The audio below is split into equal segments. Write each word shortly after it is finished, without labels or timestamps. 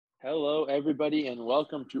Hello, everybody, and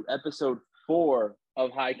welcome to episode 4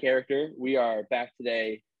 of High Character. We are back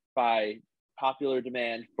today by popular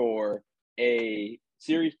demand for a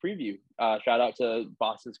series preview. Shout out to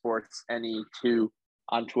Boston Sports NE2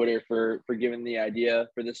 on Twitter for giving the idea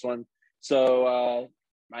for this one. So,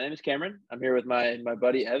 my name is Cameron. I'm here with my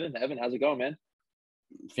buddy Evan. Evan, how's it going, man?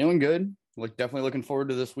 Feeling good. Definitely looking forward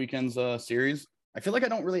to this weekend's series. I feel like I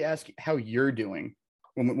don't really ask how you're doing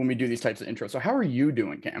when we do these types of intros. So how are you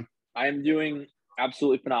doing, Cam? I am doing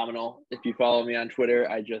absolutely phenomenal. If you follow me on Twitter,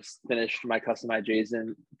 I just finished my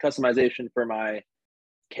customization for my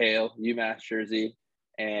Kale UMass jersey,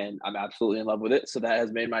 and I'm absolutely in love with it. So that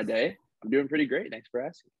has made my day. I'm doing pretty great. Thanks for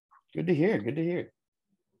asking. Good to hear. Good to hear.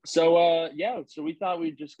 So, so we thought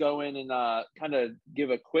we'd just go in and kind of give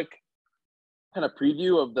a quick kind of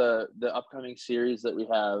preview of the upcoming series that we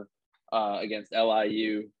have against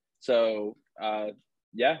LIU. So,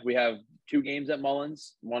 we have 2 games at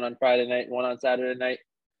Mullins, one on Friday night, one on Saturday night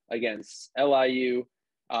against LIU.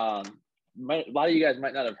 A lot of you guys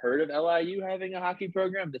might not have heard of LIU having a hockey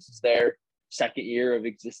program. This is their second year of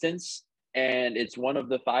existence, and it's one of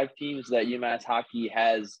the 5 teams that UMass hockey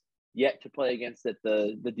has yet to play against at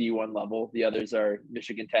the D1 level. The others are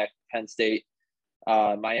Michigan Tech, Penn State,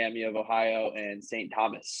 Miami of Ohio, and St.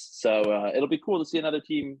 Thomas. So it'll be cool to see another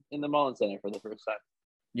team in the Mullins Center for the first time.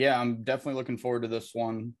 Yeah, I'm definitely looking forward to this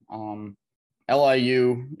one.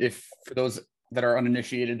 LIU, if for those that are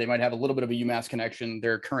uninitiated, they might have a little bit of a UMass connection.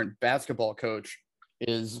 Their current basketball coach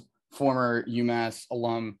is former UMass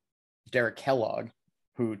alum Derek Kellogg,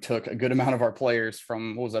 who took a good amount of our players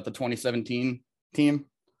from, the 2017 team?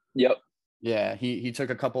 Yep. Yeah, he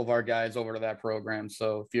took a couple of our guys over to that program.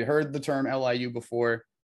 So if you heard the term LIU before,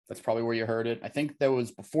 that's probably where you heard it. I think that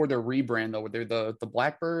was before their rebrand, though. They're the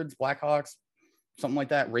Blackbirds, Blackhawks, something like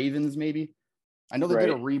that. Ravens, maybe. I know they did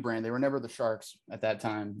a rebrand. They were never the Sharks at that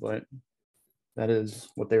time, but that is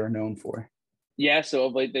what they were known for. Yeah, so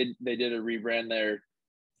like they did a rebrand there.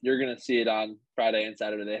 You're going to see it on Friday and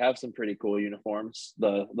Saturday. They have some pretty cool uniforms,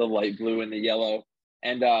 the light blue and the yellow.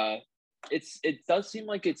 And it does seem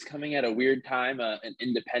like it's coming at a weird time, an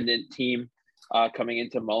independent team coming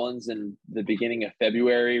into Mullins in the beginning of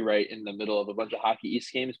February, right in the middle of a bunch of Hockey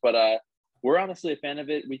East games. But we're honestly a fan of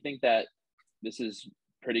it. We think that this is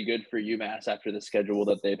pretty good for UMass after the schedule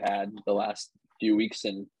that they've had the last few weeks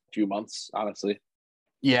and few months, honestly.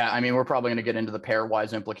 Yeah, I mean, we're probably going to get into the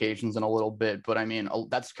pairwise implications in a little bit, but I mean,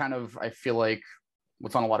 that's kind of, I feel like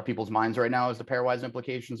what's on a lot of people's minds right now is the pairwise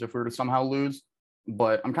implications if we were to somehow lose.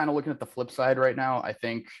 But I'm kind of looking at the flip side right now. I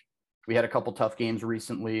think we had a couple tough games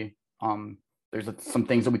recently. There's some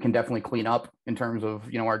things that we can definitely clean up in terms of,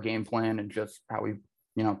 our game plan and just how we,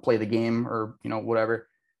 play the game or, whatever.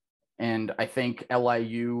 And I think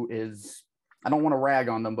LIU is, I don't want to rag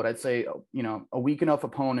on them, but I'd say, a weak enough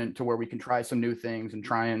opponent to where we can try some new things and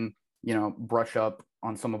try and, brush up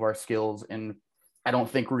on some of our skills. And I don't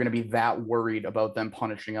think we're going to be that worried about them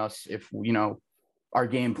punishing us if, our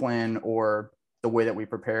game plan or the way that we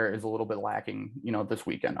prepare is a little bit lacking, this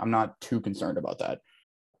weekend. I'm not too concerned about that.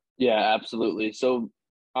 Yeah, absolutely. So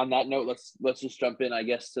on that note, let's just jump in, I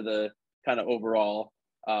guess, to the kind of overall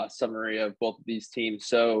summary of both of these teams.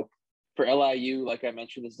 So for LIU, like I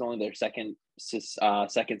mentioned, this is only their second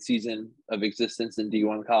season of existence in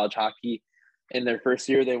D1 college hockey. In their first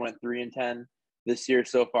year, they went 3-10. This year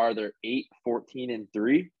so far, they're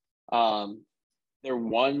 8-14-3. Their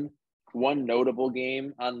one notable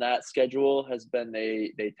game on that schedule has been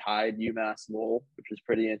they tied UMass Lowell, which is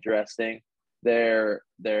pretty interesting. Their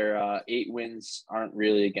 8 wins aren't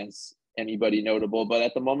really against anybody notable, but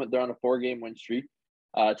at the moment they're on a 4-game win streak,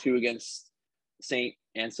 2 against St.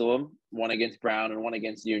 Anselm, 1 against Brown, and 1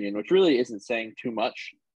 against Union, which really isn't saying too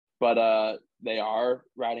much, but they are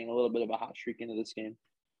riding a little bit of a hot streak into this game.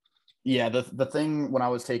 Yeah, the thing when I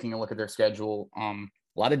was taking a look at their schedule, a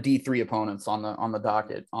lot of D3 opponents on the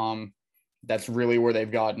docket. That's really where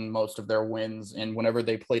they've gotten most of their wins, and whenever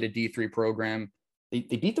they played a D3 program, they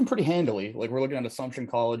beat them pretty handily. Like we're looking at Assumption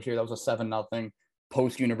College here, that was a 7-0,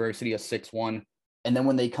 Post University a 6-1, and then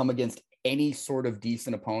when they come against any sort of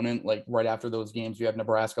decent opponent, like right after those games, you have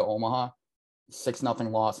Nebraska, Omaha,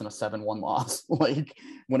 6-0 loss and a 7-1 loss. Like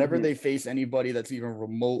whenever they face anybody that's even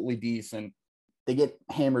remotely decent, they get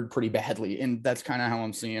hammered pretty badly. And that's kind of how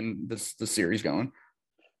I'm seeing the series going.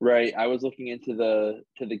 Right. I was looking into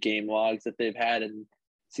the game logs that they've had, and it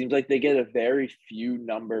seems like they get a very few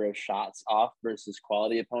number of shots off versus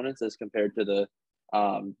quality opponents as compared to the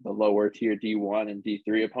lower tier D1 and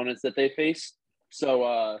D3 opponents that they face.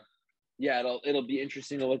 So it'll be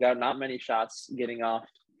interesting to look out. Not many shots getting off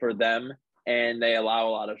for them, and they allow a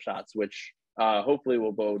lot of shots, which hopefully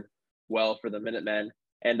will bode well for the Minutemen.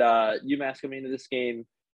 And UMass coming into this game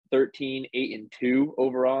 13-8-2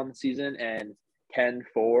 overall in the season and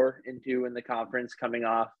 10-4-2 in the conference, coming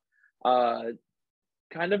off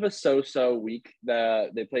kind of a so-so week.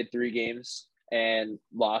 They played 3 games and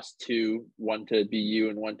lost 2, one to BU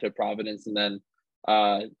and one to Providence, and then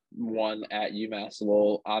one at UMass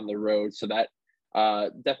Lowell on the road. So that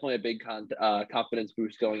definitely a big confidence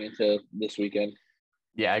boost going into this weekend.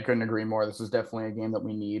 Yeah, I couldn't agree more. This is definitely a game that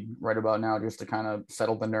we need right about now just to kind of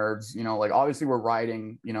settle the nerves. Like obviously we're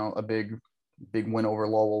riding, a big win over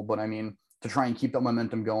Lowell, but I mean, to try and keep that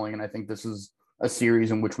momentum going. And I think this is a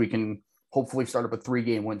series in which we can hopefully start up a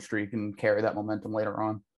 3-game win streak and carry that momentum later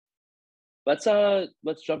on. Let's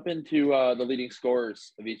jump into the leading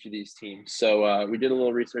scorers of each of these teams. So we did a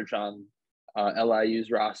little research on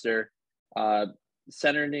LIU's roster.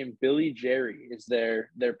 Center named Billy Jerry is their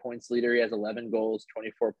points leader. He has 11 goals,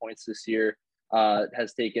 24 points this year.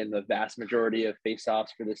 Has taken the vast majority of faceoffs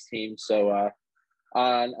for this team. So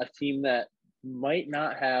on a team that might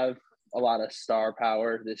not have a lot of star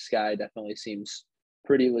power, this guy definitely seems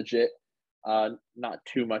pretty legit. Not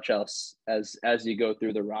too much else as you go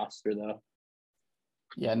through the roster, though.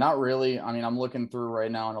 Yeah, not really. I mean, I'm looking through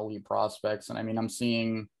right now on elite prospects, and I mean, I'm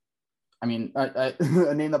seeing. I mean,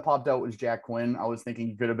 a name that popped out was Jack Quinn. I was thinking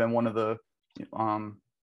he could have been one of the, he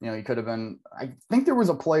could have been. I think there was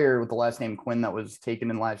a player with the last name Quinn that was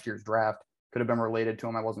taken in last year's draft. Could have been related to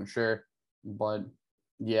him. I wasn't sure, but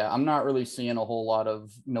yeah, I'm not really seeing a whole lot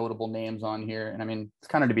of notable names on here, and I mean, it's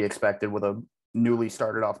kind of to be expected with a newly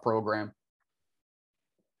started off program.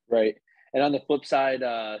 Right, and on the flip side,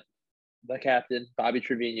 the captain Bobby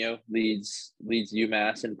Trevino leads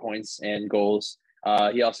UMass in points and goals.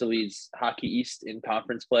 He also leads Hockey East in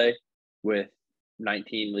conference play with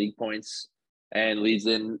 19 league points and leads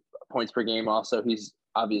in points per game. Also, he's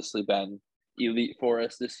obviously been elite for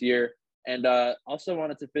us this year. And also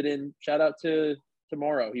wanted to fit in shout out to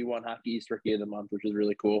Morrow. He won Hockey East Rookie of the Month, which is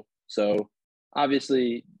really cool. So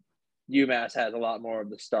obviously UMass has a lot more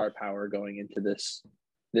of the star power going into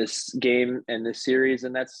this game and this series,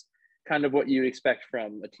 and that's kind of what you expect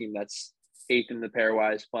from a team that's 8th in the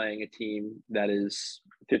pairwise playing a team that is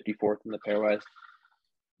 54th in the pairwise.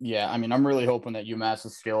 Yeah, I mean, I'm really hoping that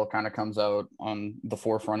UMass's skill kind of comes out on the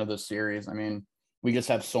forefront of this series. I mean, we just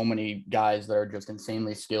have so many guys that are just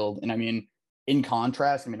insanely skilled. And I mean, in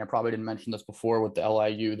contrast, I mean, I probably didn't mention this before with the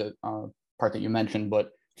LIU, that part that you mentioned, but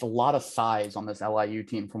it's a lot of size on this LIU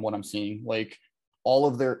team from what I'm seeing. Like all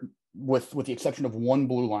of their, with the exception of one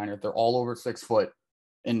blue liner, they're all over 6 foot.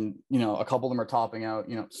 And, a couple of them are topping out,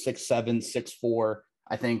 6'7", 6'4".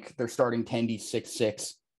 I think they're starting Tendy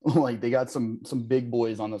 6'6". Like they got some big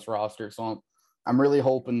boys on this roster. So I'm really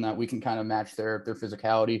hoping that we can kind of match their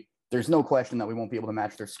physicality. There's no question that we won't be able to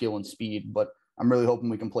match their skill and speed, but I'm really hoping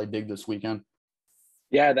we can play big this weekend.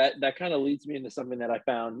 Yeah, that kind of leads me into something that I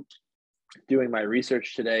found doing my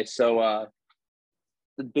research today. So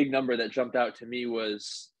the big number that jumped out to me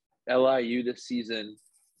was LIU this season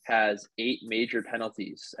has 8 major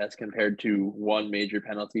penalties as compared to 1 major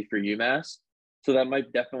penalty for UMass. So that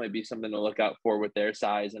might definitely be something to look out for with their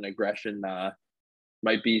size and aggression.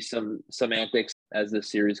 Might be some antics as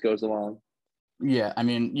this series goes along. Yeah, I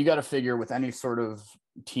mean, you got to figure with any sort of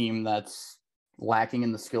team that's lacking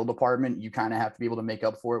in the skill department, you kind of have to be able to make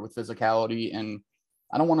up for it with physicality. And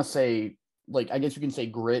I don't want to say, like, I guess you can say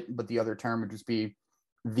grit, but the other term would just be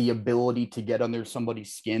the ability to get under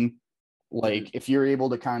somebody's skin. Like if you're able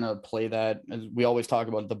to kind of play that, as we always talk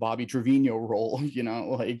about, the Bobby Trevino role,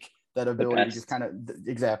 like that ability to just kind of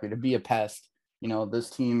exactly to be a pest. This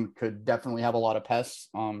team could definitely have a lot of pests.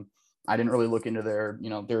 I didn't really look into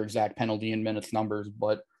their exact penalty and minutes numbers,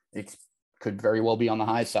 but it could very well be on the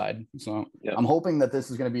high side. So I'm hoping that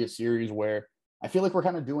this is going to be a series where I feel like we're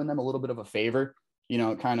kind of doing them a little bit of a favor. They're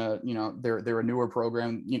a newer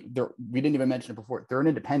program. We didn't even mention it before. They're an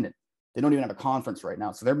independent. They don't even have a conference right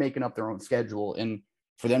now. So they're making up their own schedule. And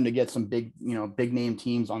for them to get some big name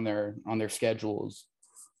teams on their schedule is,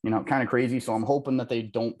 kind of crazy. So I'm hoping that they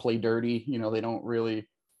don't play dirty. They don't really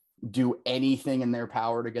do anything in their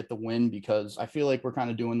power to get the win, because I feel like we're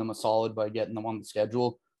kind of doing them a solid by getting them on the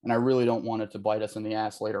schedule. And I really don't want it to bite us in the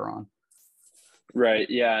ass later on. Right.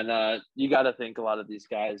 Yeah. And you got to think a lot of these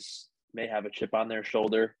guys may have a chip on their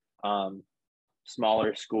shoulder.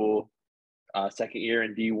 Smaller school. Second year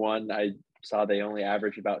in D1, I saw they only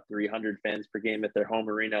average about 300 fans per game at their home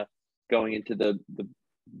arena going into the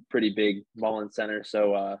pretty big Mullen Center.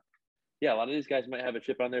 So, a lot of these guys might have a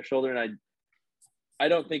chip on their shoulder, and I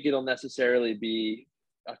don't think it'll necessarily be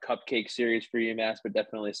a cupcake series for UMass, but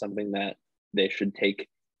definitely something that they should take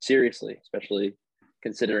seriously, especially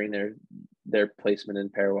considering their placement in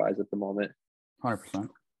pairwise at the moment. 100%.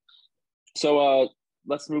 So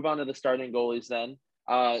let's move on to the starting goalies then.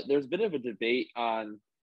 There's a bit of a debate on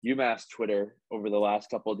UMass Twitter over the last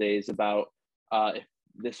couple of days about if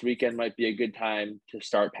this weekend might be a good time to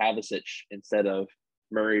start Pavicic instead of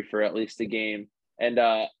Murray for at least a game. And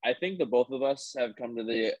I think the both of us have come to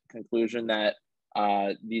the conclusion that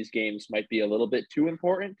these games might be a little bit too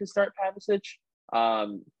important to start Pavicic.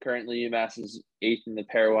 Currently, UMass is 8th in the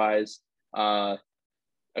pairwise.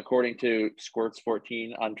 According to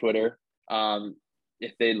Squirts14 on Twitter,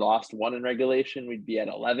 if they lost 1 in regulation, we'd be at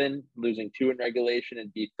 11. Losing 2 in regulation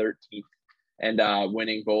and be 13th. And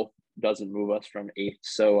winning both doesn't move us from 8th.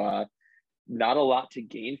 So not a lot to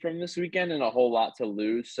gain from this weekend and a whole lot to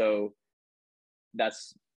lose. So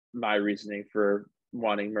that's my reasoning for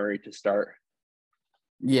wanting Murray to start.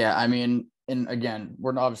 Yeah, I mean, and again,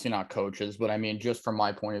 we're obviously not coaches, but I mean, just from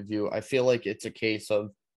my point of view, I feel like it's a case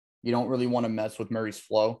of you don't really want to mess with Murray's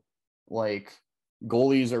flow. Like,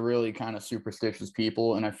 goalies are really kind of superstitious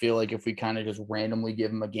people, and I feel like if we kind of just randomly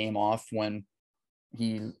give him a game off when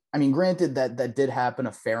granted that did happen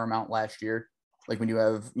a fair amount last year, like when you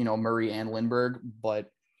have, Murray and Lindbergh,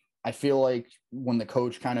 but I feel like when the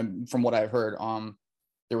coach kind of, from what I've heard,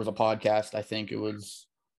 there was a podcast, I think it was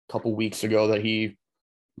a couple weeks ago that he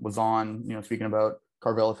was on, speaking about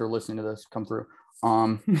Carvel, if you're listening to this, come through.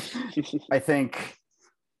 I think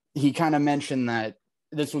he kind of mentioned that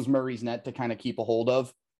this was Murray's net to kind of keep a hold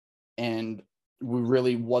of, and we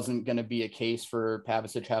really wasn't going to be a case for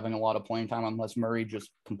Pavicic having a lot of playing time unless Murray just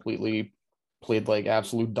completely played like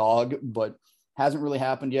absolute dog, but hasn't really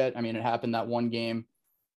happened yet. I mean, it happened that one game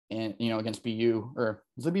and, against BU, or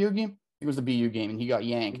was it the BU game? It was the BU game, and he got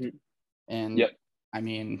yanked. Mm-hmm. And yep. I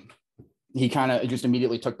mean, he kind of just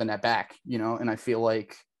immediately took the net back, and I feel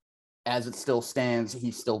like as it still stands,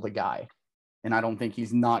 he's still the guy. And I don't think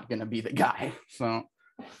he's not going to be the guy. So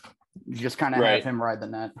just kind of have him ride the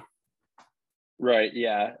net. Right.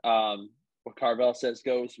 Yeah. What Carvel says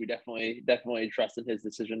goes. We definitely trust in his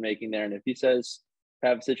decision making there. And if he says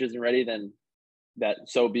Pavicic isn't ready, then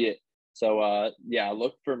so be it. So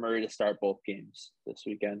look for Murray to start both games this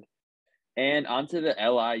weekend. And onto the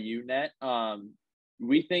LIU net.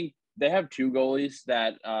 We think they have 2 goalies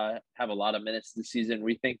that have a lot of minutes this season.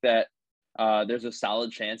 We think that there's a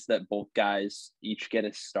solid chance that both guys each get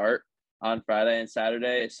a start on Friday and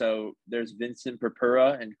Saturday. So there's Vincent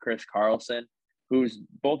Purpura and Chris Carlson, whose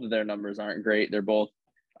both of their numbers aren't great. They're both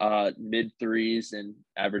mid-3s and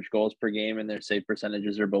average goals per game, and their save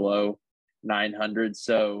percentages are below 900.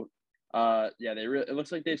 So it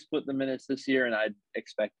looks like they've split the minutes this year, and I'd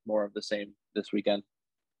expect more of the same this weekend.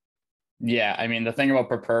 Yeah, I mean, the thing about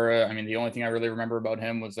Purpura, the only thing I really remember about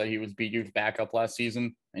him was that he was BU's backup last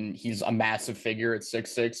season, and he's a massive figure at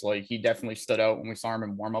 6'6". Like, he definitely stood out when we saw him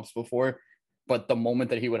in warmups before. But the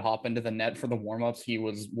moment that he would hop into the net for the warmups, he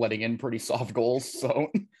was letting in pretty soft goals.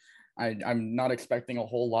 So I'm not expecting a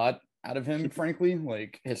whole lot out of him, frankly.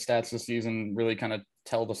 Like, his stats this season really kind of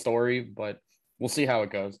tell the story, but we'll see how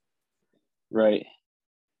it goes. Right.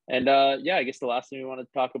 And I guess the last thing we wanted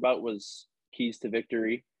to talk about was keys to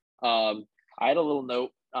victory. I had a little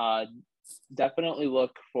note. Definitely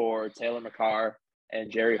look for Taylor McCarr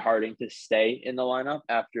and Jerry Harding to stay in the lineup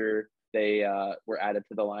after they were added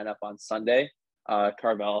to the lineup on Sunday.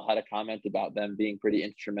 Carvel had a comment about them being pretty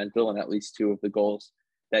instrumental in at least 2 of the goals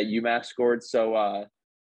that UMass scored. So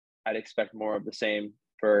I'd expect more of the same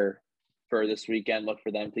for this weekend. Look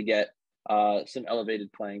for them to get some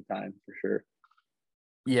elevated playing time for sure.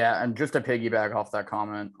 Yeah, and just to piggyback off that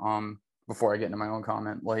comment, before I get into my own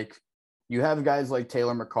comment, like, you have guys like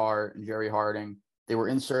Taylor McCarr and Jerry Harding. They were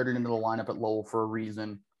inserted into the lineup at Lowell for a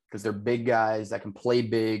reason, because they're big guys that can play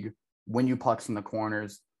big, win you pucks in the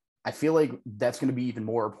corners. I feel like that's going to be even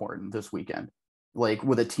more important this weekend. Like,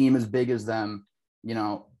 with a team as big as them,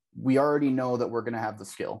 we already know that we're going to have the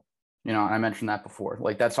skill. I mentioned that before.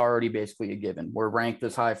 Like, that's already basically a given. We're ranked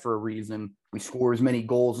this high for a reason. We score as many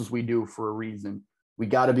goals as we do for a reason. We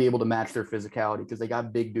got to be able to match their physicality because they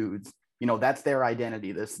got big dudes. That's their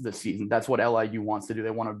identity this season. That's what LIU wants to do.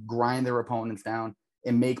 They want to grind their opponents down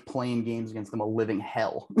and make playing games against them a living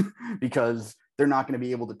hell because they're not going to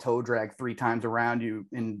be able to toe drag 3 times around you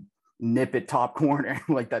and nip it top corner.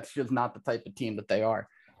 Like, that's just not the type of team that they are.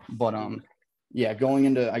 But going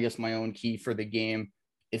into, I guess, my own key for the game,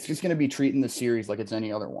 it's just going to be treating the series like it's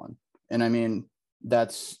any other one. And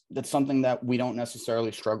that's something that we don't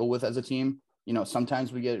necessarily struggle with as a team.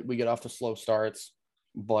 Sometimes we get off to slow starts,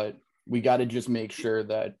 but we got to just make sure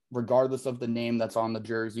that regardless of the name that's on the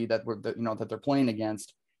jersey that that they're playing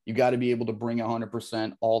against, you got to be able to bring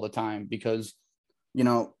 100% all the time because,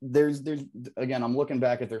 there's again, I'm looking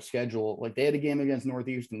back at their schedule. Like, they had a game against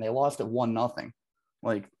Northeastern. They lost at 1-0.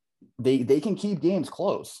 Like, they can keep games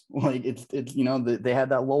close. Like it's they had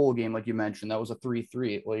that Lowell game, like you mentioned, that was a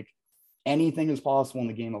 3-3. Like anything is possible in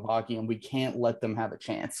the game of hockey, and we can't let them have a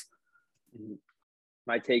chance.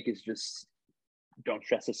 My take is just don't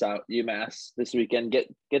stress us out. UMass this weekend,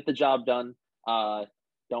 get the job done.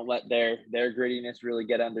 Don't let their grittiness really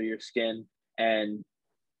get under your skin, and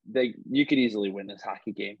you could easily win this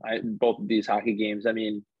hockey game. Both of these hockey games. I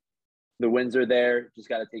mean, the wins are there. Just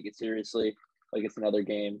got to take it seriously, like it's another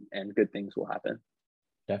game, and good things will happen.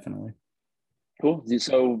 Definitely. Cool.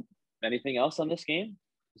 So, anything else on this game?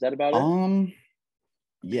 Is that about it?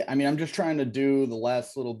 Yeah, I mean, I'm just trying to do the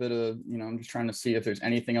last little bit of, I'm just trying to see if there's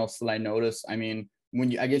anything else that I noticed. I mean,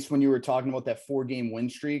 when you were talking about that 4-game win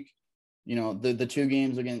streak, the 2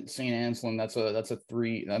 games against St. Anselm, that's a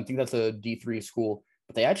 3. I think that's a D3 school,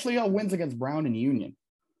 but they actually got wins against Brown and Union.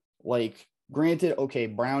 Like, granted, okay,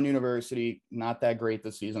 Brown University, not that great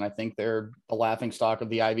this season. I think they're the laughing stock of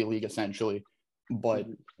the Ivy League, essentially. But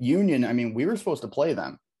Union, I mean, we were supposed to play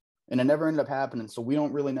them, and it never ended up happening. So we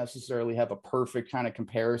don't really necessarily have a perfect kind of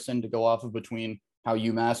comparison to go off of between how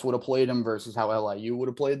UMass would have played them versus how LIU would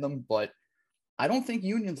have played them. But I don't think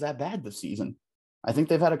Union's that bad this season. I think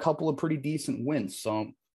they've had a couple of pretty decent wins.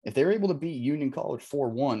 So if they're able to beat Union College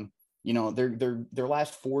 4-1, their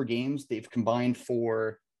last 4 games, they've combined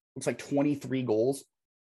for looks like 23 goals.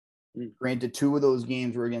 Granted, 2 of those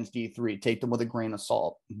games were against D3. Take them with a grain of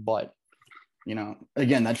salt. But,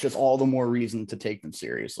 again, that's just all the more reason to take them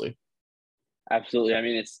seriously. Absolutely. I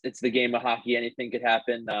mean, it's the game of hockey. Anything could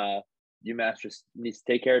happen. UMass just needs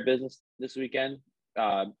to take care of business this weekend.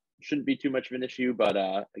 Shouldn't be too much of an issue, but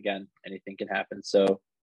again, anything can happen. So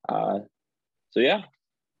yeah,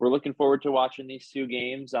 we're looking forward to watching these 2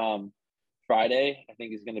 games. Friday, I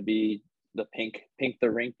think, is going to be the Pink the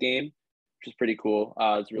Rink game, which is pretty cool.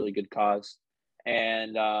 It's a really good cause.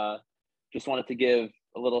 And just wanted to give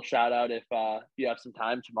a little shout out if you have some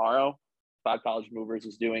time tomorrow. Five College Movers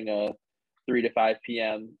is doing a 3 to 5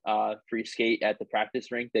 p.m. Free skate at the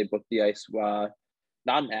practice rink. They booked the ice.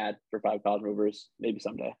 Not an ad for Five College Movers, maybe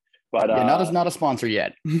someday. But not a sponsor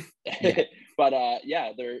yet. Yeah. But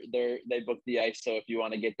they booked the ice. So if you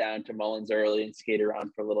want to get down to Mullins early and skate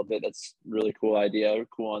around for a little bit, that's a really cool idea.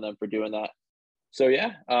 Cool on them for doing that. So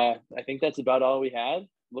yeah, I think that's about all we had.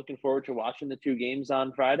 Looking forward to watching the 2 games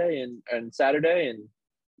on Friday and Saturday, and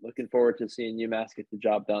looking forward to seeing UMass get the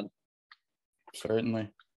job done. Certainly.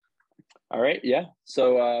 All right. Yeah.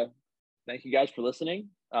 So thank you guys for listening.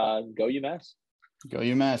 Go UMass. Go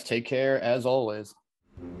UMass. Take care as always.